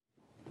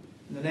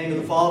In the name of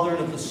the Father, and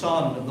of the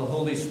Son, and of the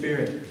Holy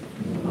Spirit.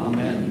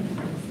 Amen.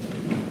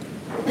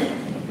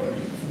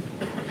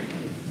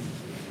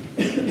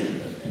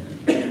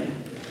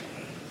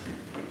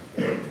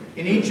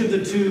 In each of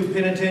the two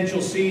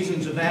penitential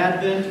seasons of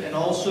Advent and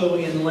also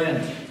in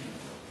Lent,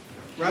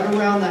 right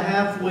around the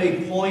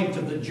halfway point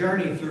of the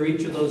journey through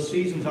each of those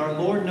seasons, our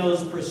Lord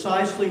knows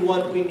precisely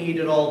what we need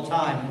at all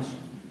times.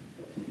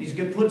 He's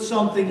going to put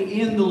something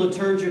in the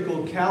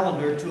liturgical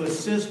calendar to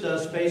assist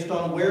us based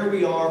on where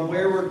we are,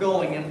 where we're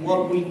going, and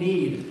what we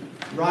need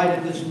right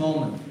at this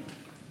moment.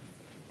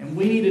 And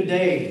we need a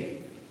day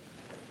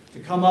to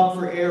come up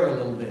for air a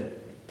little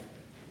bit.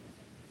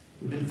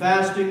 We've been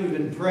fasting, we've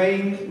been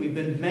praying, we've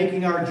been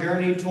making our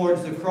journey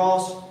towards the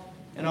cross,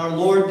 and our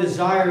Lord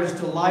desires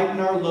to lighten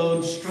our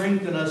load,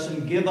 strengthen us,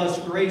 and give us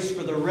grace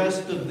for the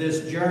rest of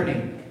this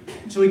journey.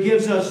 So He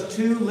gives us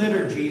two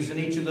liturgies in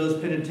each of those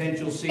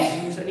penitential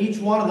seasons, and each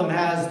one of them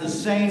has the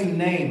same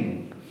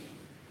name.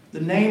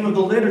 The name of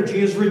the liturgy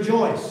is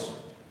Rejoice.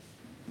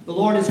 The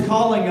Lord is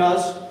calling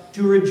us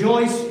to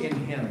rejoice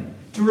in Him,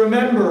 to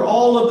remember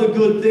all of the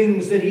good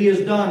things that He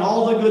has done,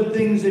 all the good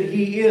things that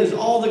He is,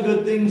 all the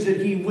good things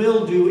that He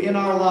will do in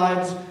our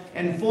lives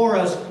and for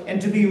us,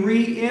 and to be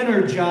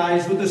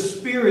re-energized with a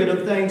spirit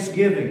of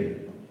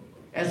thanksgiving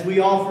as we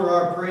offer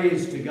our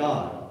praise to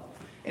God.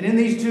 And in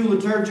these two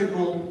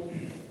liturgical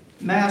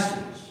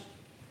Masses,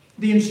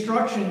 the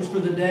instructions for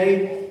the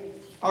day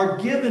are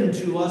given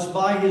to us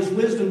by His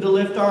wisdom to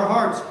lift our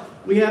hearts.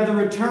 We have the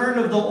return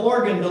of the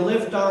organ to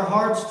lift our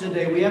hearts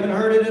today. We haven't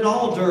heard it at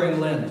all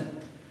during Lent.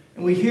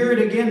 And we hear it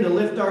again to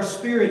lift our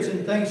spirits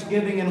in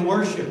thanksgiving and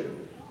worship.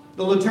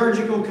 The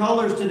liturgical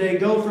colors today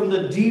go from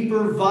the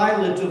deeper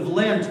violet of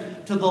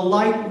Lent to the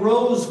light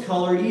rose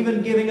color,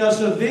 even giving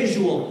us a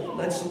visual.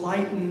 Let's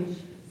lighten,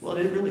 well,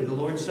 it really, the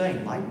Lord's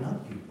saying, lighten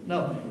up, people.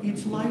 No,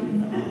 it's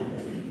lighten up.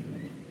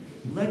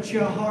 Let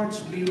your hearts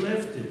be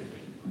lifted.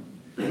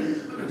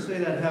 I say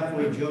that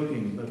halfway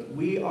joking, but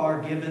we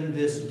are given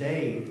this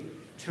day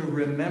to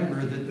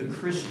remember that the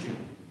Christian,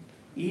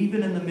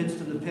 even in the midst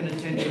of the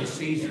penitential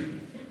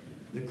season,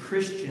 the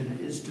Christian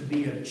is to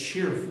be a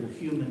cheerful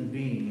human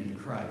being in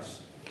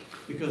Christ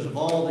because of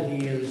all that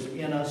He is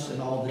in us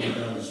and all that He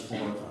does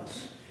for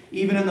us.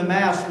 Even in the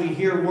Mass, we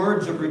hear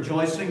words of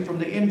rejoicing from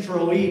the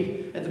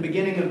introit at the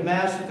beginning of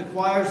Mass that the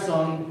choir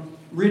sung,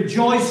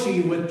 Rejoice ye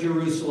with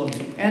Jerusalem,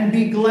 and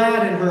be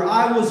glad in her.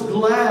 I was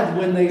glad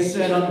when they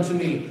said unto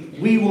me,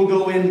 We will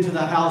go into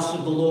the house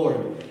of the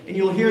Lord. And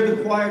you'll hear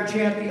the choir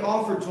chant the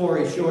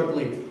offertory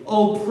shortly.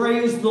 Oh,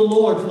 praise the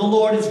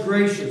Lord is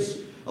gracious.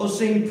 Oh,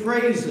 sing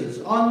praises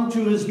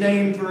unto His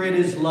name, for it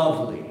is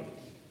lovely.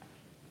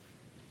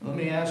 Let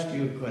me ask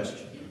you a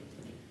question.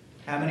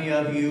 How many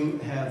of you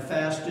have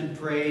fasted,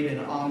 prayed,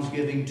 and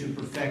almsgiving to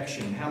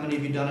perfection? How many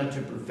of you done it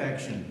to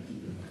perfection?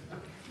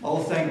 Oh,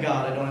 thank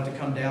God I don't have to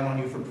come down on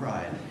you for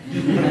pride.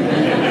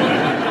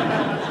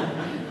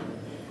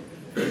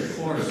 Of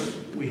course,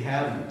 we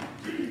haven't.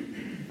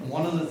 And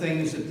one of the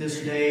things that this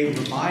day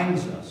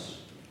reminds us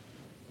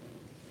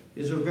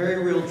is a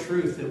very real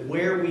truth that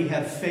where we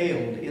have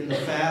failed in the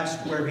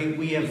fast, where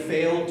we have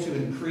failed to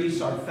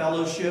increase our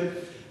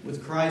fellowship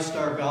with Christ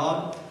our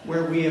God,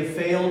 where we have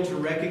failed to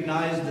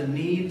recognize the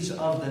needs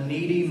of the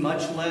needy,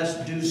 much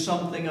less do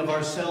something of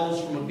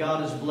ourselves from what God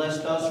has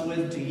blessed us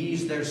with to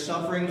ease their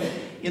suffering.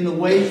 In the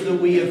ways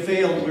that we have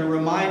failed, we're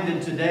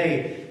reminded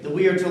today that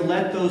we are to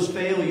let those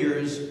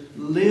failures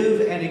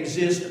live and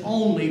exist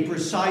only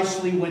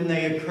precisely when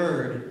they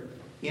occurred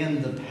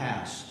in the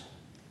past,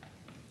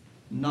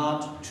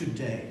 not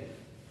today.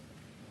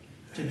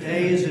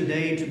 Today is a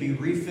day to be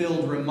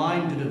refilled,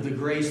 reminded of the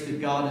grace that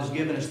God has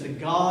given us, that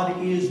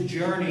God is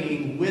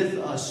journeying with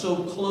us,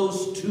 so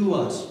close to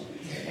us.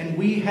 And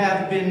we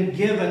have been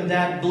given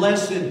that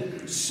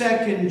blessed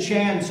second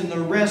chance in the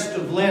rest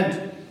of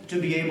Lent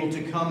to be able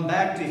to come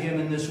back to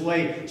Him in this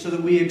way so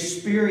that we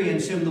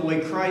experience Him the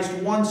way Christ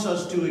wants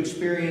us to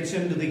experience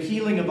Him, to the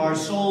healing of our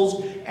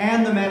souls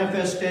and the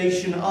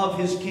manifestation of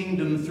His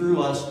kingdom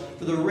through us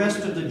for the rest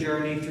of the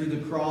journey through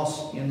the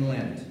cross in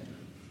Lent.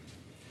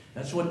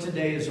 That's what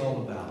today is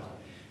all about.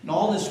 And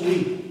all this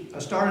week, I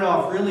started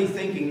off really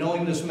thinking,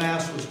 knowing this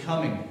Mass was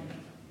coming,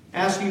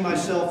 asking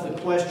myself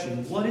the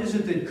question, what is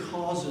it that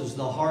causes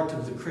the heart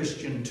of the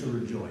Christian to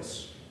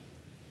rejoice?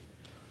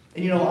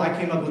 And I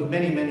came up with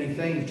many, many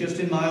things just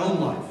in my own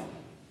life.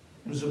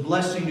 It was a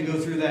blessing to go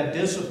through that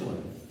discipline.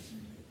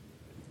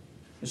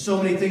 There's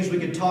so many things we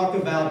could talk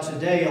about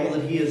today, all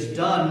that He has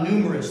done,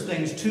 numerous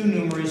things, too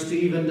numerous to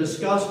even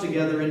discuss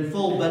together in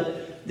full,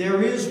 but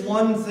there is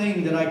one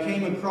thing that I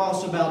came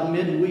across about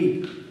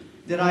midweek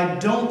that I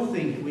don't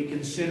think we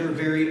consider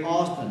very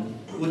often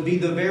would be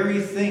the very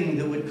thing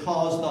that would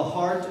cause the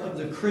heart of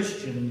the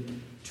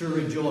Christian to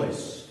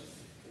rejoice.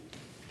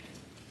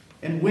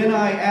 And when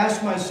I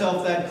asked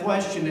myself that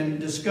question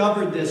and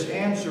discovered this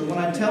answer, when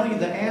I tell you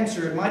the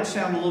answer, it might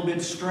sound a little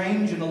bit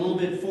strange and a little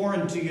bit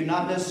foreign to you,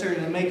 not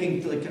necessarily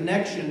making the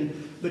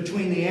connection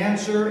between the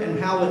answer and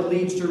how it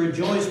leads to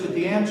rejoice, but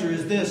the answer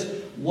is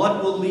this.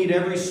 What will lead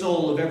every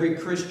soul of every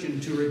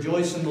Christian to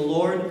rejoice in the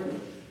Lord?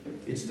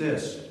 It's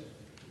this.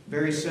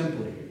 Very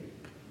simply,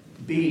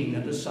 being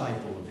a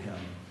disciple of Him.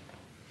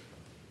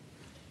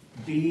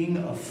 Being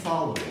a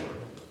follower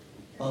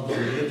of the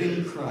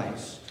living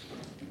Christ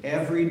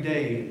every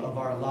day of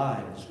our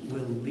lives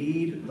will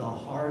lead the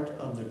heart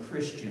of the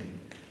Christian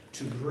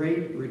to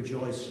great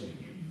rejoicing.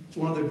 It's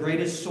one of the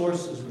greatest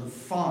sources of the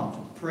font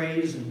of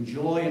praise and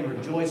joy and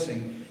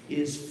rejoicing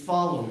is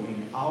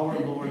following our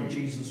Lord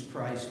Jesus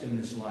Christ in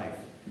this life.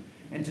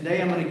 And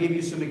today I'm going to give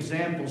you some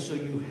examples so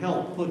you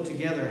help put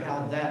together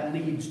how that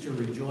leads to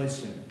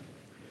rejoicing.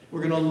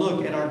 We're going to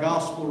look at our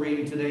gospel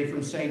reading today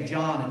from St.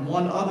 John and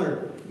one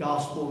other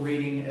gospel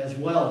reading as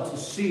well to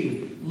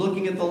see,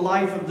 looking at the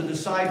life of the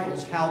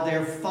disciples, how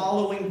their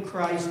following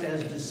Christ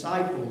as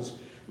disciples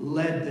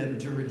led them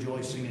to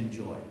rejoicing and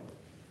joy.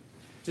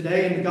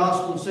 Today in the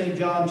Gospel of St.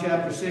 John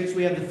chapter 6,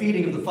 we have the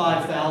feeding of the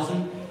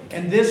 5,000.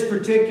 And this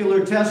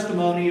particular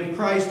testimony of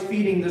Christ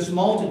feeding this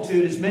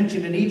multitude is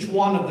mentioned in each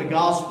one of the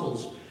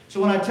Gospels. So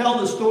when I tell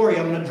the story,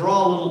 I'm going to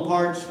draw little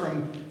parts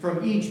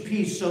from each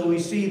piece so we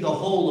see the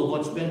whole of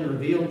what's been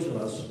revealed to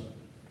us.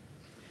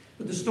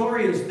 But the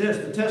story is this,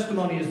 the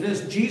testimony is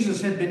this.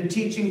 Jesus had been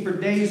teaching for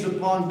days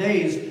upon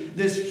days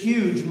this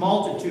huge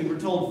multitude. We're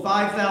told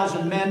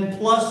 5,000 men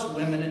plus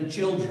women and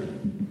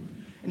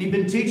children. And he'd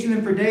been teaching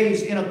them for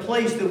days in a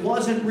place that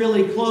wasn't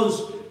really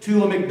close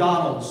to a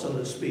McDonald's, so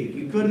to speak.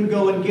 You couldn't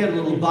go and get a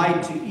little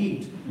bite to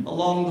eat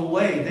along the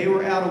way. They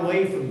were out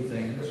away from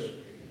things.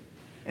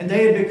 And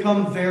they had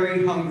become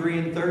very hungry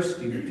and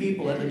thirsty, the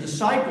people. And the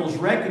disciples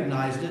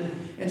recognized it.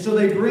 And so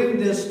they bring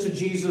this to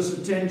Jesus'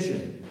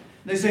 attention.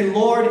 They say,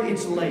 Lord,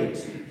 it's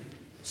late.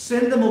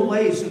 Send them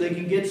away so they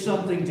can get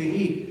something to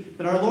eat.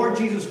 But our Lord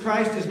Jesus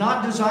Christ is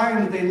not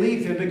desiring that they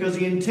leave him because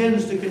he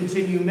intends to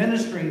continue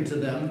ministering to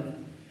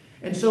them.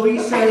 And so he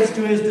says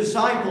to his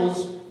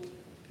disciples,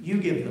 you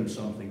give them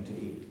something to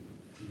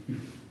eat.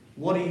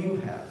 What do you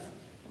have?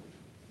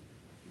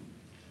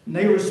 And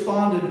they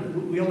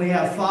responded, we only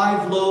have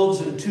 5 loaves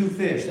and 2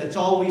 fish. That's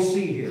all we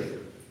see here.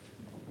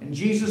 And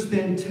Jesus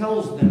then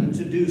tells them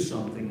to do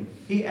something.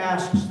 He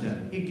asks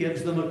them. He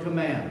gives them a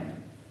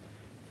command.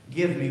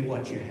 Give me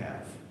what you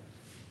have.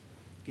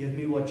 Give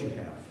me what you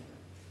have.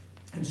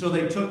 And so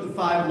they took the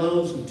 5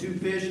 loaves and 2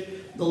 fish,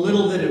 the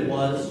little that it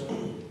was.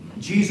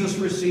 Jesus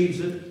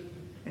receives it.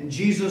 And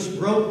Jesus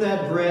broke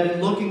that bread,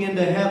 and looking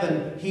into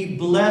heaven, he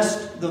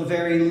blessed the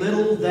very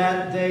little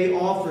that they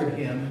offered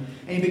him.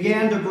 And he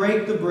began to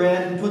break the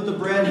bread and put the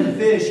bread and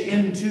fish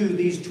into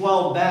these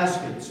 12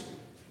 baskets.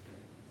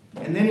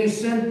 And then he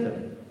sent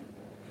them,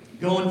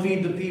 go and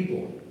feed the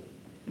people.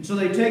 And so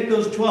they take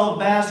those 12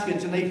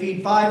 baskets and they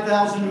feed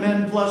 5,000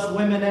 men plus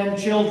women and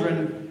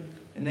children.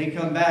 And they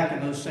come back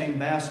and those same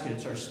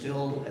baskets are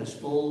still as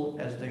full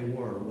as they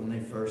were when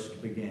they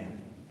first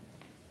began.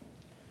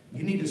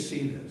 You need to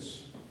see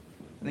this.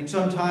 I think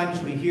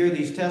sometimes we hear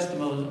these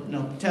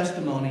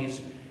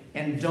testimonies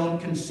and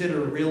don't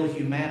consider real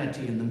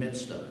humanity in the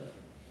midst of it.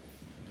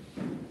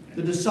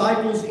 The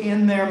disciples,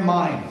 in their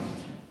mind,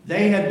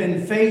 they had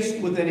been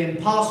faced with an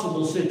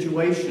impossible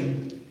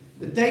situation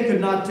that they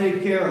could not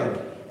take care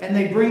of. And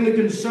they bring the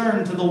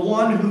concern to the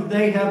one who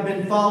they have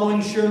been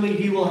following. Surely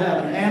he will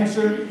have an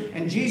answer.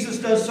 And Jesus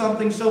does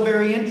something so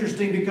very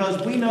interesting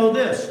because we know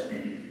this.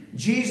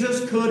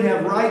 Jesus could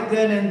have right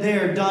then and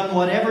there done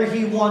whatever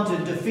he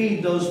wanted to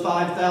feed those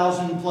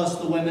 5,000 plus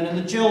the women and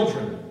the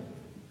children.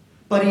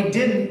 But he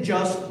didn't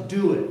just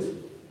do it.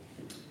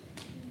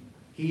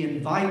 He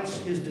invites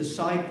his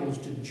disciples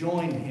to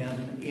join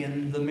him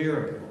in the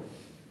miracle.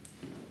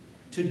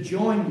 To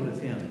join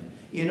with him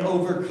in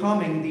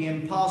overcoming the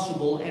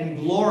impossible and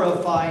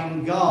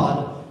glorifying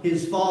God,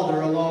 his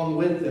Father, along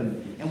with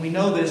them. And we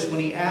know this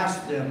when he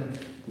asked them,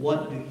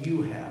 what do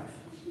you have?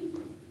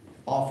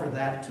 Offer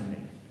that to me.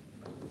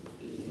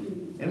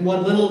 And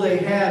what little they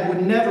had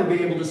would never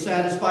be able to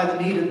satisfy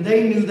the need, and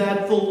they knew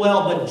that full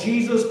well. But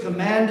Jesus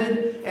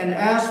commanded and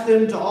asked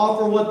them to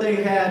offer what they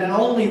had, and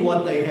only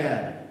what they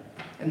had.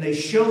 And they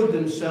showed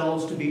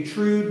themselves to be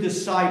true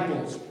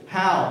disciples.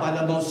 How? By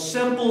the most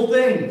simple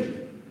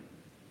thing.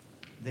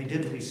 They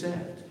did what he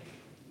said.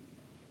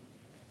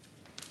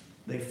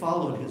 They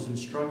followed his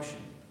instruction.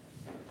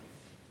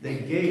 They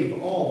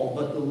gave all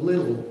but the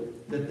little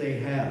that they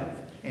have.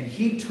 And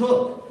he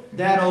took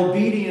that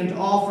obedient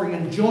offering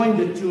and joined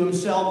it to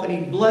himself, and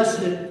he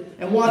blessed it.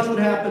 And watch what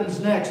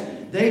happens next.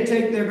 They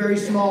take their very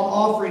small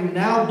offering,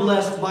 now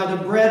blessed by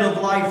the bread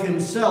of life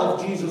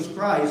himself, Jesus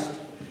Christ,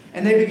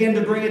 and they begin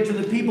to bring it to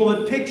the people.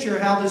 But picture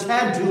how this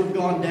had to have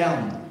gone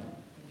down.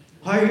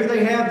 Here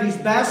they have these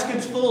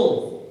baskets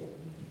full,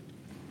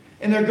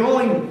 and they're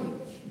going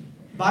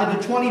by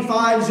the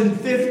 25s and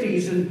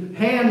 50s, and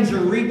hands are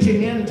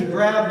reaching in to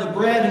grab the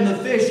bread and the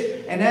fish.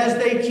 And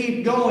as they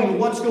keep going,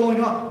 what's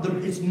going on?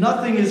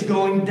 Nothing is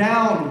going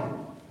down.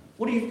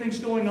 What do you think's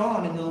going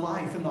on in the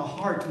life, in the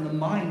heart, in the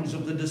minds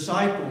of the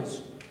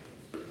disciples?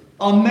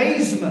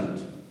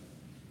 Amazement.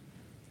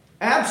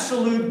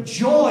 Absolute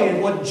joy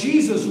at what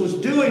Jesus was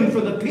doing for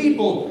the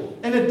people,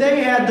 and that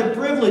they had the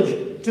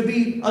privilege to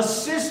be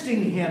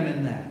assisting him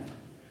in that.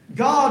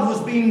 God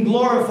was being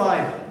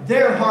glorified.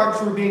 their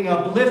hearts were being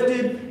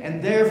uplifted,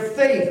 and their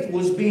faith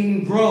was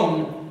being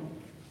grown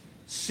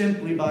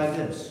simply by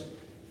this,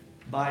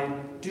 by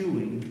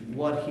doing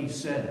what he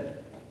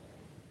said.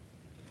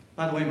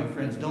 By the way, my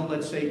friends, don't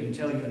let Satan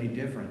tell you any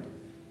different.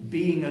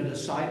 Being a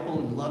disciple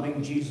and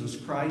loving Jesus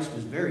Christ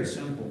is very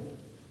simple.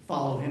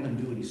 Follow him and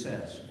do what he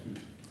says.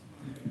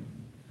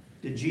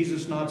 Did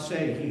Jesus not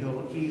say, he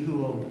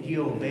who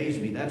obeys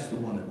me, that's the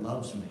one that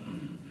loves me?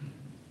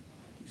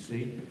 You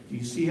see? Do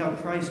you see how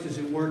Christ is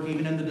at work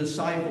even in the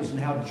disciples, and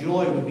how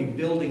joy would be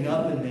building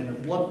up in them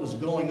and what was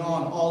going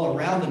on all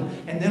around them?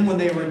 And then when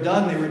they were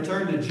done, they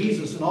returned to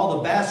Jesus, and all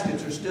the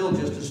baskets are still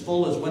just as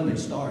full as when they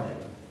started.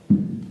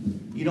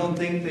 You don't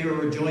think they were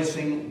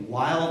rejoicing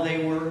while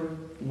they were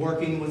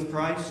working with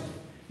Christ?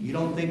 You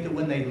don't think that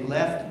when they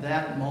left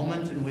that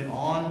moment and went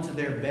on to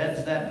their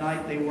beds that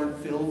night, they weren't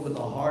filled with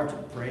a heart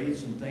of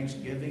praise and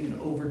thanksgiving and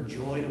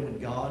overjoyed at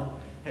what God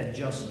had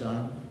just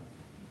done?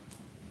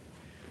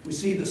 We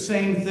see the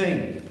same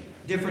thing,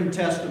 different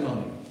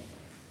testimony.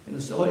 In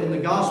the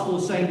Gospel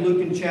of St.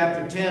 Luke in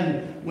chapter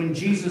 10, when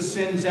Jesus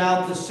sends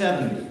out the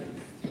 70.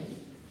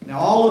 Now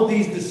all of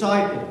these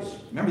disciples,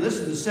 remember this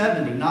is the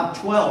 70, not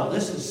 12.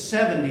 This is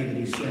 70 that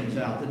he sends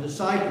out, the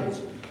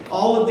disciples.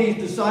 All of these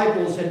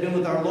disciples had been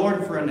with our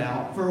Lord for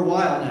a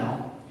while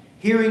now,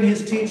 hearing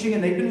his teaching,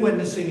 and they'd been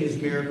witnessing his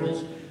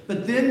miracles.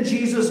 But then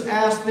Jesus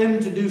asked them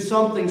to do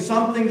something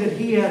that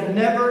he had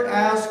never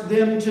asked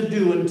them to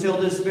do until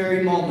this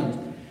very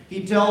moment.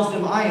 He tells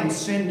them, I am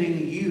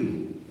sending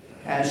you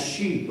as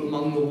sheep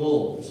among the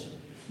wolves.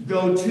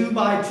 Go 2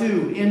 by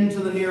 2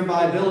 into the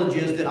nearby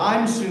villages that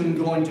I'm soon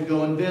going to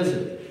go and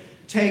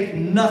visit. Take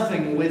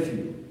nothing with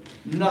you.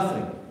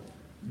 Nothing.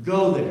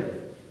 Go there.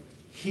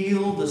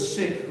 Heal the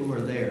sick who are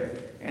there.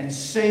 And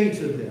say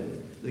to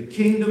them, the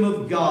kingdom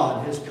of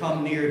God has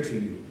come near to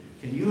you.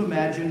 Can you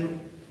imagine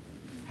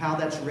how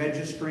that's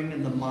registering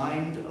in the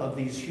mind of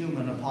these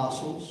human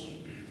apostles?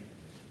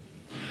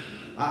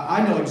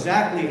 I know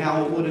exactly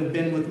how it would have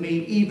been with me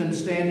even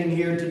standing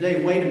here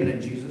today. Wait a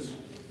minute, Jesus.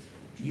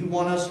 You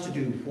want us to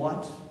do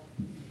what?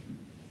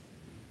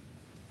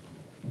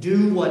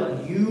 Do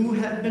what you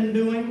have been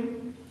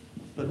doing?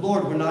 But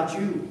Lord, we're not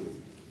you.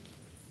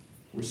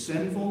 We're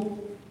sinful.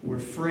 We're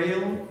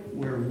frail.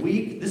 We're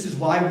weak. This is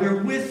why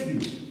we're with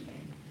you.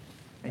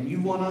 And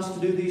you want us to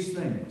do these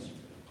things.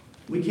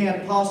 We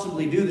can't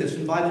possibly do this.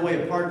 And by the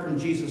way, apart from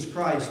Jesus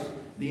Christ,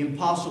 the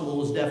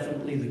impossible is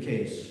definitely the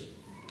case.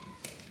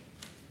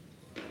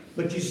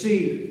 But you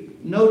see,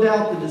 no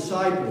doubt the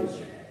disciples,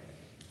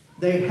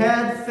 they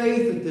had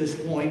faith at this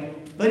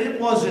point, but it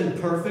wasn't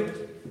perfect.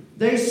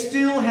 They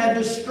still had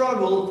to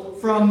struggle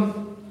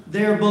from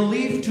their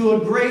belief to a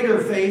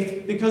greater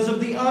faith because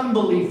of the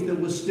unbelief that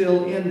was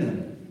still in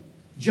them.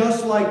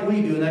 Just like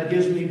we do, and that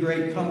gives me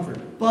great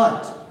comfort.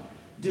 But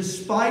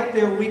despite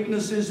their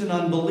weaknesses and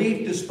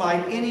unbelief,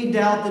 despite any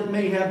doubt that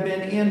may have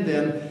been in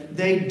them,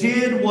 they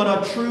did what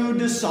a true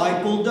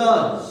disciple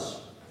does.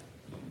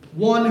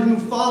 One who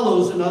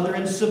follows another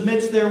and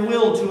submits their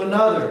will to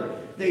another.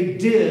 They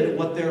did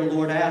what their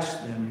Lord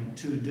asked them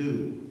to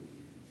do.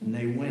 And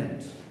they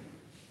went.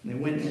 They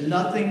went in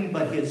nothing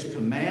but his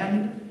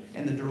command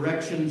and the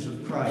directions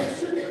of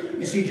Christ.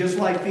 You see, just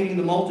like feeding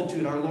the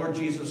multitude, our Lord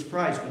Jesus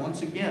Christ,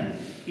 once again,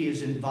 he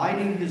is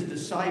inviting his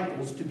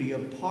disciples to be a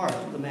part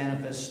of the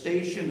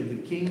manifestation of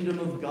the kingdom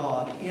of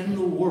God in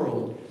the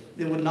world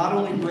that would not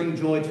only bring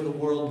joy to the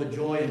world, but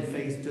joy and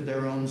faith to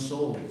their own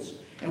souls.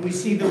 And we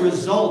see the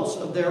results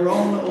of their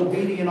own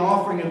obedient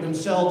offering of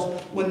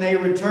themselves when they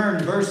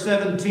return. Verse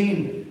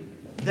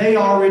 17, they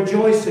are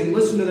rejoicing.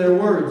 Listen to their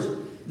words.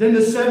 Then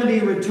the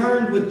 70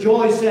 returned with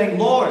joy, saying,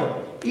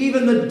 Lord,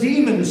 even the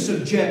demons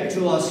subject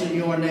to us in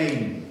your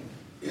name.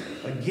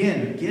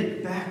 Again,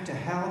 get back to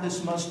how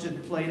this must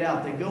have played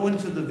out. They go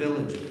into the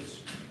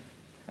villages.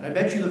 And I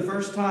bet you the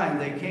first time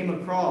they came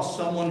across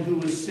someone who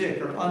was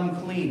sick or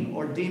unclean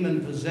or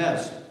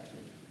demon-possessed,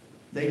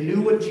 they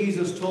knew what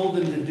Jesus told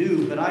them to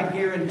do, but I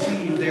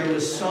guarantee you there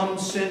was some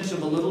sense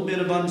of a little bit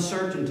of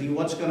uncertainty.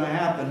 What's going to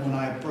happen when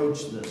I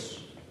approach this?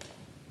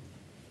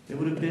 They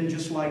would have been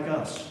just like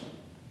us.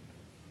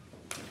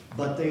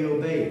 But they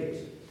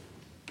obeyed.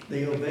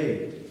 They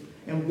obeyed.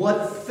 And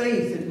what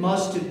faith it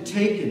must have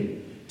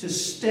taken to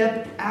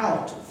step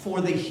out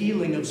for the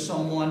healing of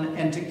someone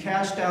and to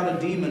cast out a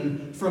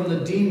demon from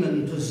the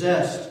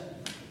demon-possessed.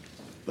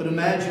 But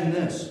imagine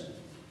this,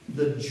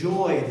 the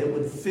joy that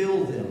would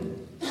fill them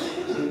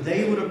when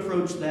they would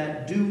approach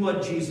that, do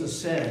what Jesus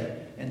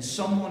said, and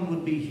someone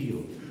would be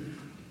healed.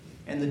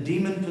 And the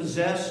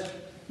demon-possessed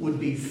would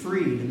be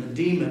freed, and the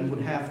demon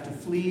would have to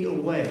flee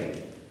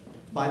away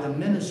by the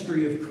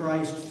ministry of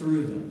Christ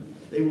through them.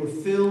 They were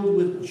filled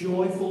with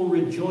joyful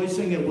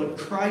rejoicing at what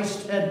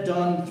Christ had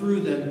done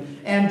through them,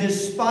 and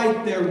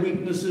despite their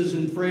weaknesses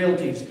and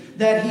frailties,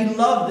 that he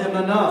loved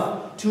them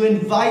enough to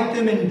invite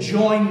them and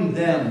join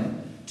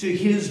them to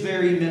his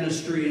very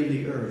ministry in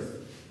the earth.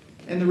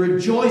 And the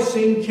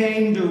rejoicing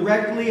came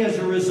directly as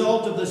a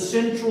result of the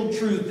central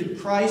truth that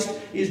Christ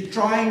is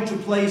trying to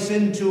place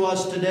into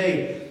us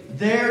today.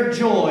 Their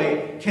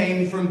joy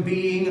came from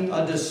being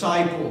a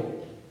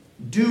disciple.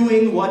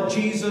 doing what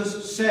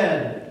Jesus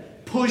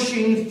said,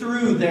 pushing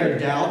through their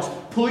doubts,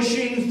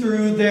 pushing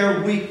through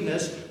their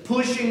weakness,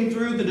 pushing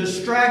through the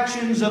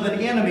distractions of an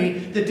enemy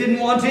that didn't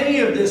want any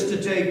of this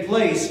to take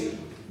place.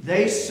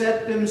 They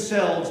set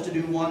themselves to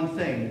do one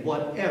thing,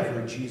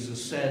 whatever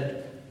Jesus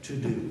said to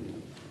do.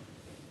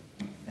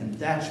 And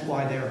that's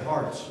why their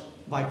hearts,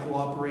 by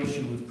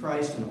cooperation with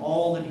Christ and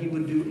all that he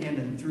would do in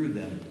and through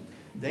them,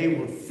 they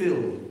were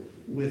filled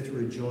with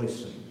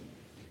rejoicing.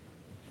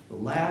 The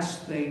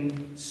last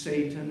thing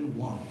Satan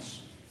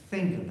wants,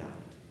 think about it.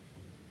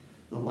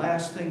 The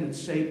last thing that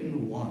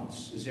Satan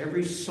wants is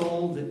every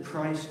soul that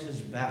Christ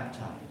has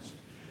baptized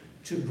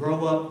to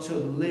grow up to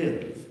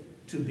live,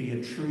 to be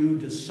a true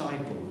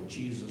disciple of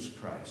Jesus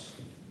Christ,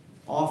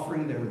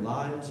 offering their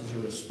lives as a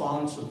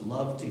response of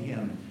love to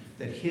him,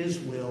 that his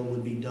will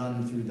would be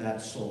done through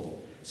that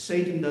soul.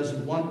 Satan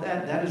doesn't want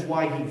that. That is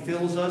why he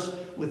fills us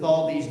with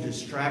all these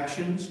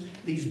distractions,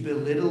 these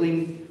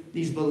belittling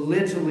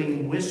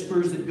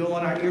whispers that go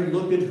in our ear.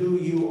 Look at who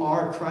you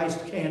are.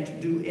 Christ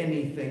can't do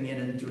anything in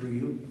and through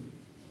you.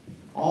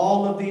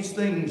 All of these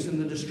things and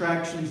the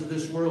distractions of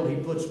this world he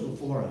puts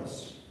before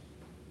us.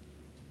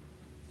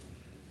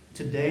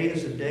 Today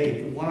is a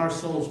day we want our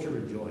souls to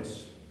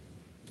rejoice.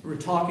 We're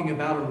talking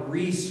about a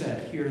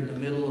reset here in the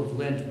middle of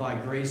Lent by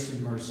grace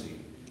and mercy.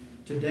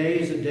 Today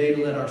is a day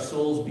to let our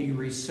souls be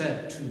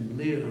reset to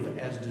live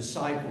as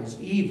disciples,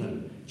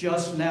 even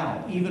just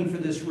now, even for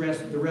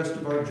the rest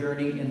of our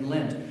journey in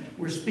Lent.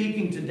 We're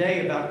speaking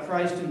today about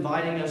Christ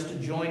inviting us to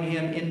join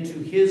him into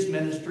his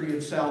ministry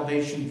of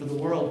salvation for the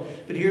world.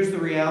 But here's the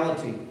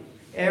reality.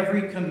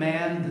 Every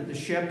command that the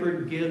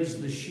shepherd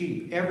gives the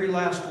sheep, every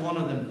last one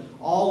of them,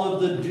 all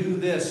of the do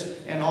this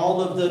and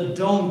all of the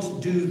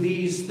don't do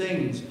these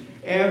things,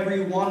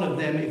 every one of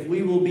them, if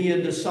we will be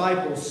a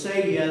disciple,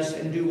 say yes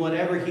and do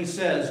whatever he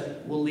says,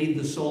 will lead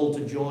the soul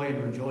to joy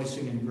and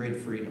rejoicing and great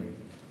freedom.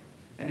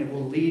 And it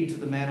will lead to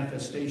the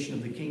manifestation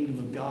of the kingdom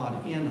of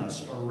God in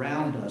us,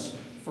 around us,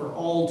 for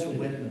all to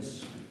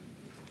witness.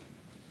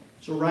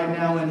 So right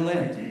now in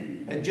Lent,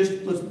 and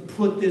let's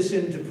put this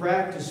into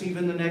practice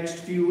even the next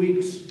few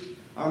weeks.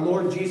 Our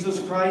Lord Jesus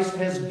Christ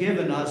has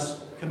given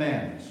us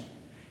commands.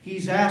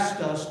 He's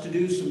asked us to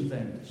do some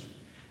things.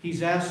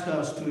 He's asked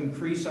us to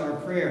increase our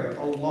prayer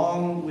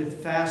along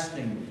with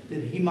fasting,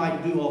 that he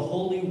might do a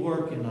holy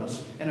work in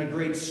us and a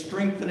great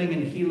strengthening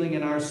and healing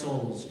in our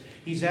souls.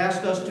 He's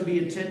asked us to be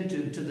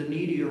attentive to the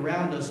needy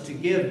around us, to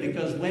give,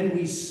 because when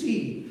we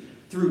see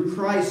through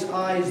Christ's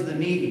eyes the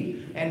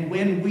needy, and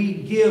when we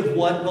give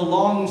what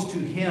belongs to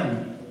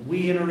him,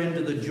 we enter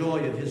into the joy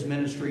of his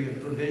ministry of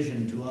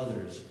provision to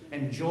others,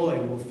 and joy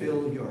will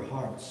fill your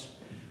hearts.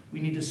 We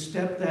need to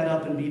step that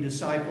up and be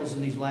disciples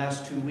in these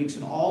last 2 weeks,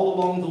 and all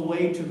along the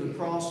way to the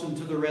cross and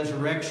to the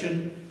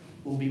resurrection,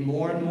 we'll be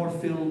more and more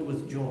filled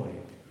with joy.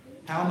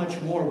 How much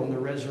more when the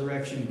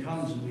resurrection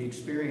comes and we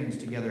experience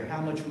together,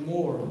 how much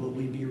more will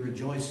we be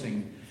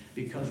rejoicing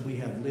because we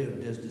have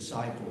lived as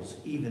disciples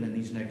even in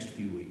these next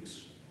few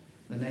weeks.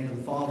 In the name of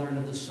the Father, and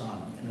of the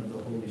Son, and of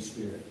the Holy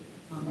Spirit.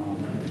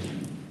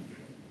 Amen.